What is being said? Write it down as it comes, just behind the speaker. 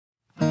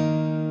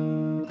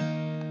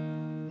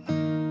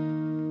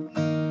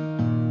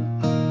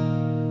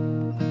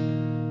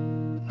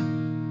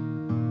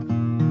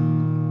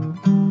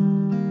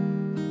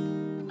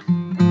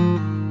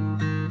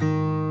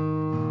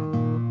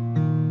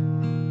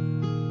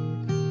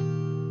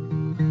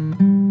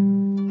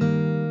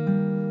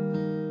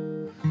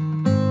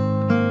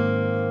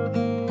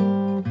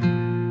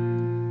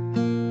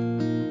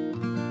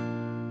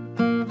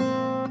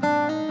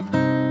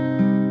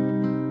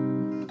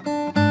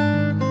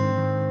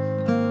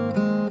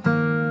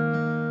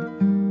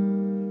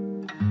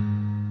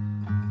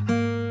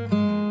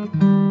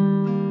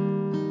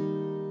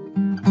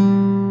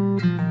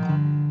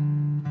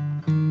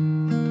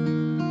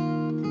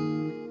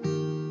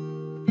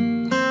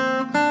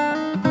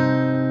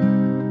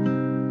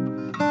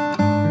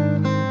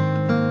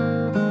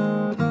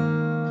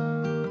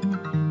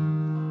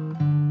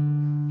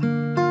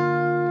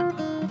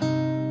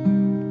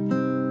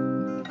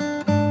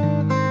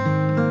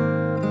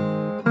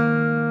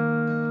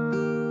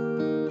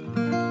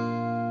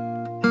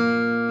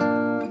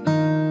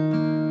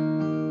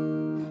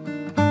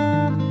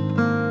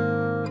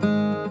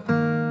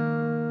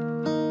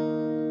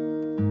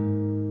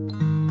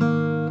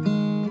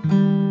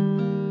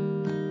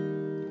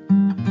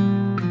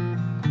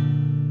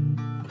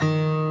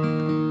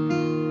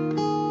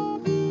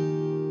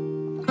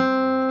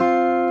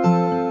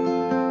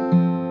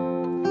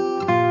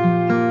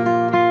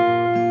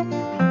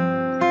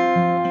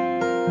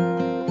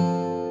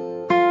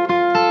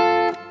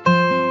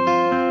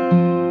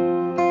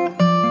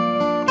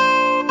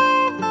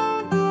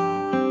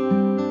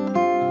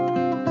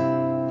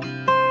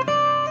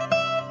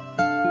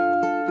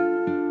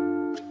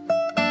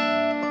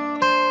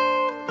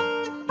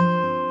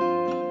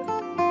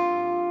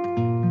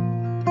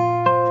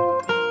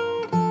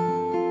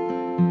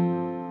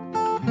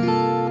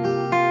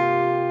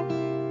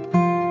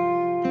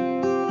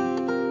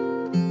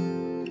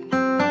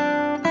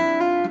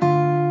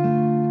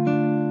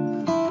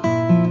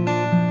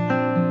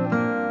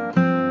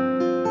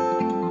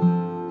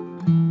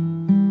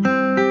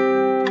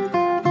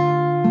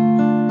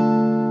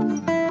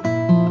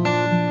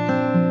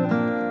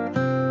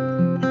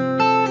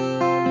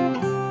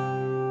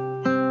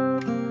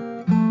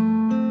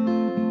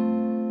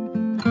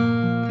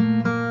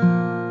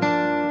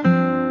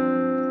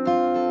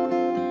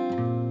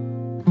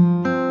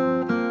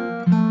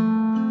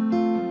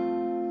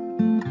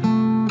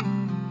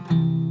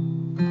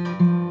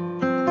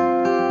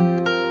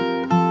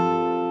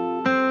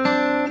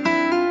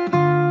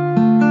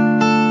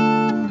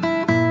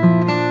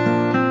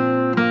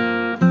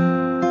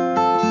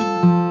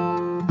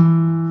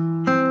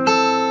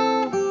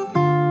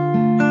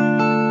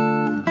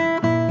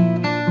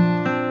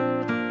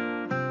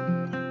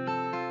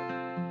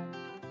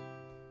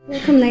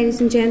Welcome, ladies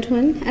and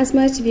gentlemen. As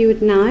most of you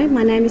would know,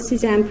 my name is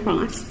Suzanne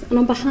Price, and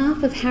on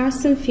behalf of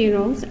Harrison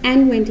Funerals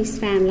and Wendy's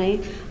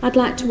family, I'd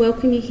like to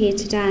welcome you here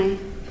today.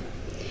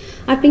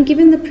 I've been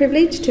given the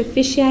privilege to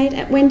officiate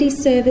at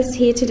Wendy's service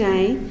here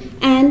today,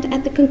 and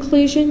at the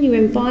conclusion you are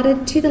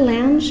invited to the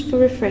lounge for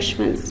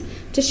refreshments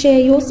to share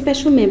your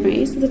special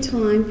memories of the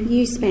time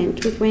you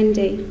spent with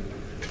Wendy.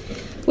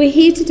 We're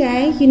here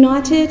today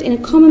united in a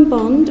common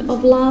bond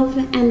of love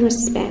and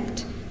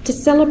respect to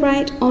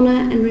celebrate,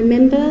 honour and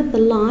remember the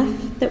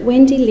life that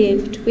Wendy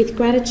lived with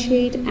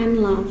gratitude and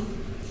love.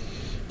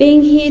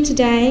 Being here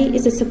today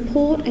is a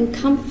support and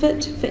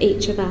comfort for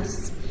each of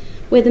us,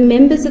 whether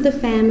members of the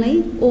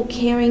family or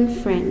caring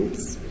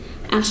friends.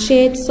 Our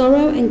shared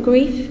sorrow and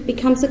grief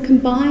becomes a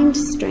combined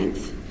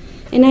strength,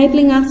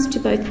 enabling us to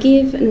both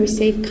give and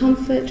receive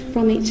comfort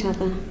from each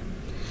other.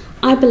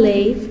 I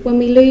believe when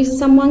we lose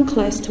someone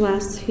close to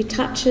us who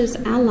touches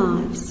our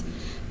lives,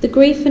 the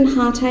grief and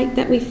heartache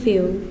that we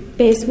feel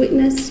bears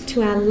witness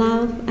to our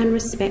love and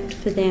respect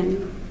for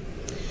them.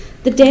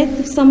 The death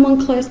of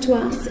someone close to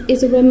us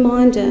is a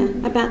reminder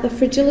about the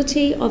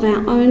fragility of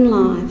our own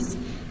lives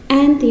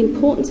and the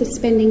importance of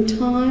spending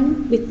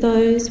time with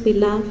those we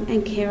love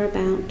and care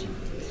about.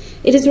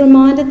 It is a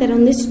reminder that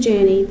on this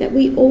journey that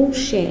we all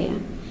share,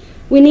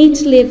 we need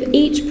to live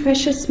each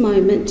precious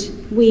moment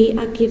we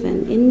are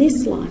given in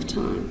this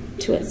lifetime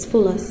to its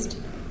fullest.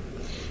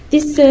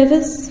 This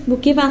service will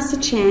give us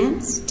a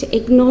chance to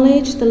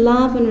acknowledge the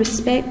love and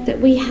respect that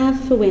we have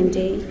for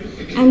Wendy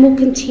and will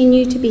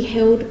continue to be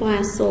held by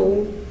us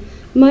all.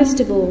 Most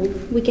of all,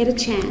 we get a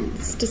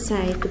chance to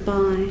say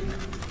goodbye.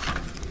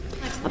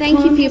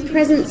 Thank you for your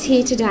presence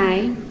here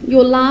today.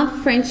 Your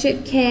love,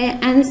 friendship, care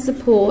and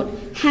support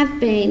have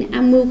been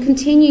and will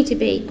continue to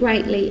be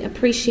greatly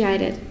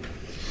appreciated.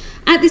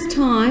 At this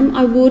time,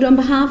 I would, on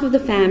behalf of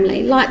the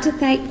family, like to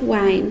thank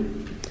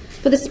Wayne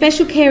for the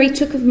special care he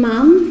took of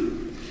Mum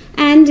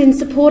and in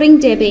supporting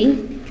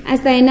Debbie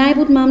as they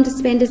enabled Mum to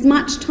spend as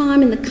much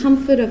time in the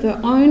comfort of her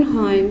own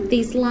home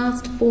these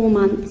last 4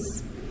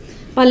 months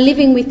by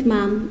living with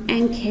Mum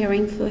and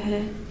caring for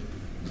her.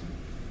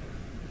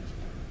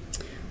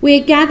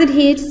 We are gathered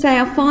here to say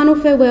our final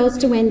farewells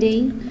to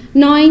Wendy,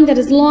 knowing that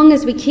as long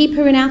as we keep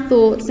her in our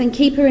thoughts and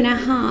keep her in our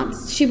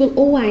hearts, she will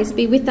always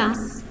be with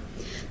us.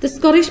 The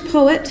Scottish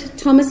poet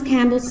Thomas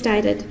Campbell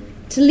stated,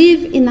 "To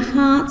live in the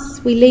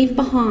hearts we leave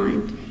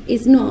behind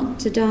is not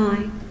to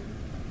die."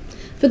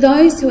 For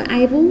those who are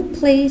able,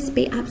 please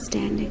be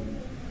upstanding.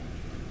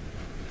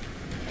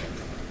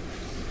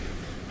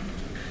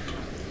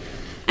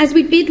 As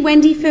we bid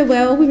Wendy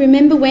farewell, we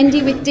remember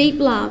Wendy with deep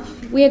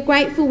love. We are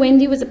grateful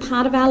Wendy was a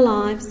part of our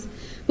lives.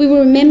 We will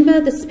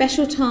remember the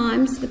special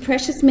times, the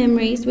precious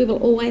memories we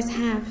will always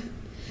have.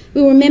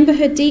 We will remember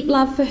her deep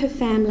love for her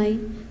family,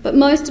 but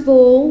most of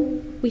all,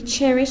 we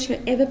cherish her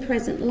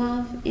ever-present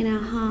love in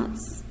our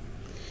hearts.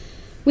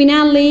 We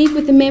now leave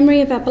with the memory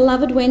of our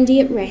beloved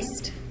Wendy at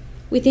rest.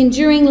 With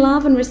enduring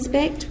love and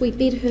respect, we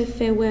bid her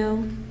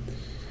farewell.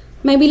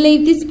 May we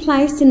leave this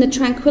place in the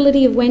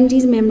tranquility of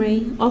Wendy's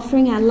memory,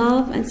 offering our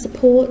love and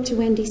support to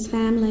Wendy's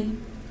family.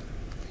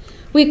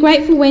 We are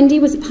grateful Wendy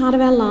was a part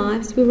of our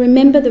lives. We'll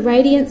remember the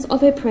radiance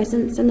of her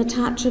presence and the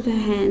touch of her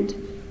hand,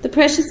 the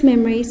precious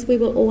memories we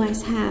will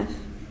always have.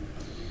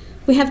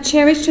 We have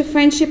cherished her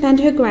friendship and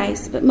her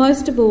grace, but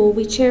most of all,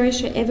 we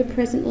cherish her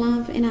ever-present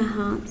love in our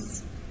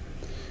hearts.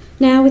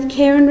 Now, with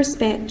care and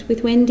respect,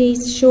 with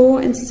Wendy's sure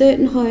and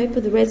certain hope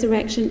of the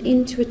resurrection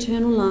into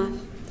eternal life,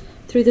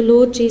 through the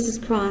Lord Jesus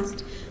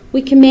Christ,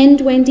 we commend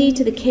Wendy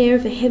to the care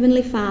of her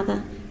Heavenly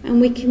Father, and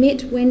we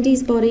commit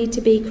Wendy's body to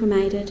be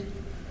cremated.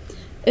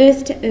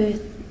 Earth to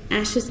earth,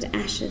 ashes to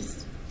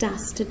ashes,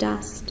 dust to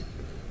dust.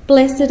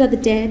 Blessed are the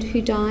dead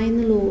who die in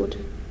the Lord.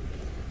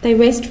 They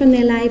rest from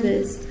their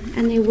labours,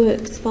 and their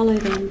works follow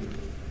them.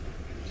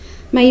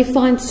 May you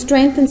find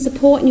strength and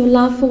support in your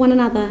love for one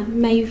another.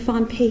 May you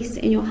find peace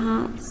in your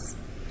hearts.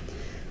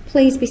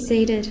 Please be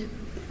seated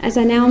as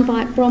I now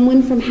invite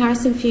Bronwyn from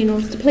Harrison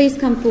Funerals to please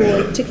come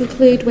forward to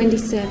conclude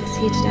Wendy's service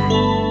here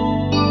today.